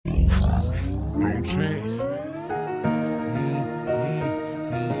on tracks.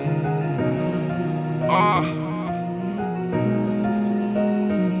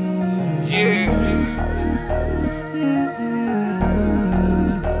 Yeah.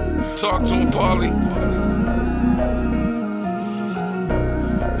 Talk to him, Paulie.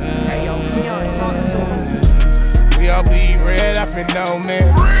 Hey, yo, Keon, talk to him. We all bleed red, I been no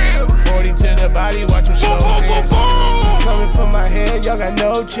man. Real. 40 to the body, watch him slow dance. Coming from my head, y'all got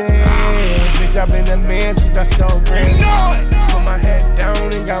no chance. Bitch, I been the man since I sold grand. Put my head down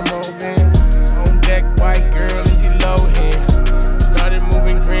and got more bands. On deck, white girl, and she low hand. Started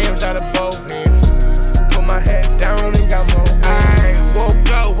moving grams out of both hands. Put my head down and got more bands. I woke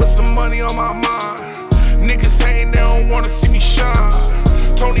up with some money on my mind. Niggas saying they don't wanna see me shine.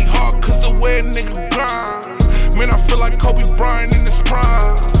 Tony Hawk, cause the way a nigga grind. Man, I feel like Kobe Bryant in his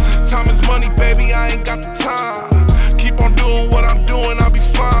prime. Time is money, baby, I ain't got the time. Keep on doing what I'm doing, I'll be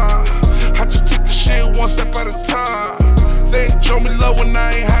fine. I just took the shit one step at a time. They ain't show me love when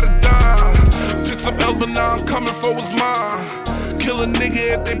I ain't had a dime. Took some L's, but now I'm coming for what's mine. Kill a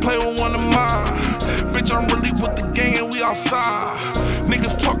nigga if they play with one of mine. Bitch, I'm really with the gang and we outside.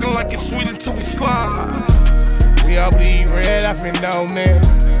 Niggas talking like it's sweet until we slide. We all bleed red, I been no man.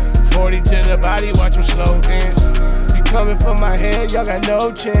 40 to the body, watch him slow dance. You coming from my head, y'all got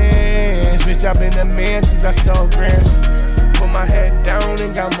no chance. Bitch, I been the man since I sold grams. Put my head down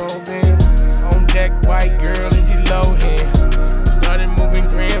and got more bands. On deck, white girl, and she low hand. Started moving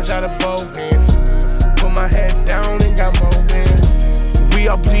grams out of both hands. Put my head down and got more bands. We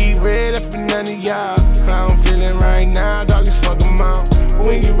all bleed red up in none of y'all. How I'm feeling right now, dog, just fuck 'em out.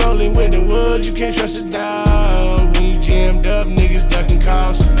 When you rollin' with the wood, you can't trust a dog. When you jammed up, niggas ducking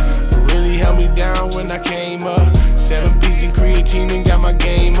calls. Really held me down when I came up. 7 pieces of creatine and got my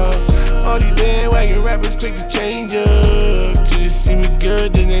game up. All these bandwagon rappers quick to change up. Till it see me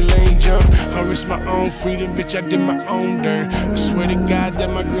good, then they lane jump. I risk my own freedom, bitch, I did my own dirt. I swear to God that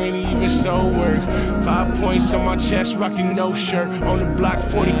my granny even so work. 5 points on my chest, rocking no shirt. On the block,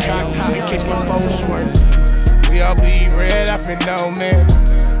 40 cocked high in case my phone swerve. We all bleed red, I been no man.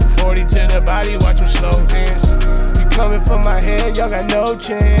 40 to the body, watch him slow dance. You coming from my head, y'all got no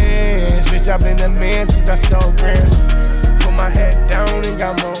chance. Bitch, I been the man since I sold grams. Put my head down and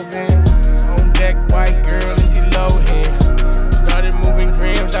got more bands. On deck, white girl, and she low hand. Started moving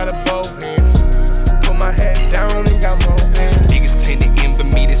grams out of both hands. Put my head down and got more bands. Niggas tend to envy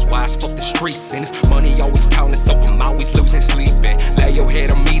me, that's why I fuck the streets. And this money always counting, so I'm always losing sleep. And lay your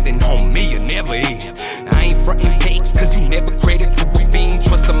head on me, then on me, you never eat. I ain't frontin' cakes, cause you never credit to a bean.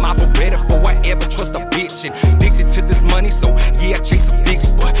 Trust a mama better before I ever trust a bitch. And addicted to this money, so yeah, I chase a fix.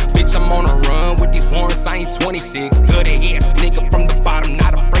 But bitch, I'm on a run with these warrants, I ain't 26. Good ass nigga from the bottom,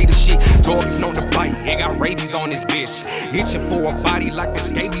 not afraid of shit. Doggies know the bite, he got rabies on his bitch. Itching for a body like the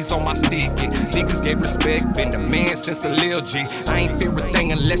scabies on my stick. And niggas gave respect, been the man since a lil G. I ain't fear a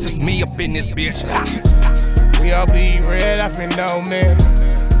thing unless it's me up in this bitch. We all bleed red, I been no man.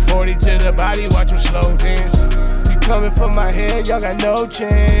 40 to the body, watch him slow dance. You coming from my head, y'all got no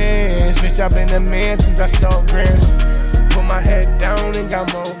chance. Bitch, I been the man since I sold grams. Put my head down and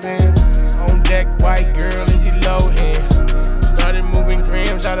got more bands. On deck, white girl, and she low hand. Started moving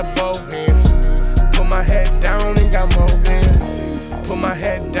grams out of both hands. Put my head down and got more bands. Put my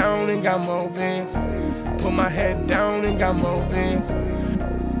head down and got more bands. Put my head down and got more bands.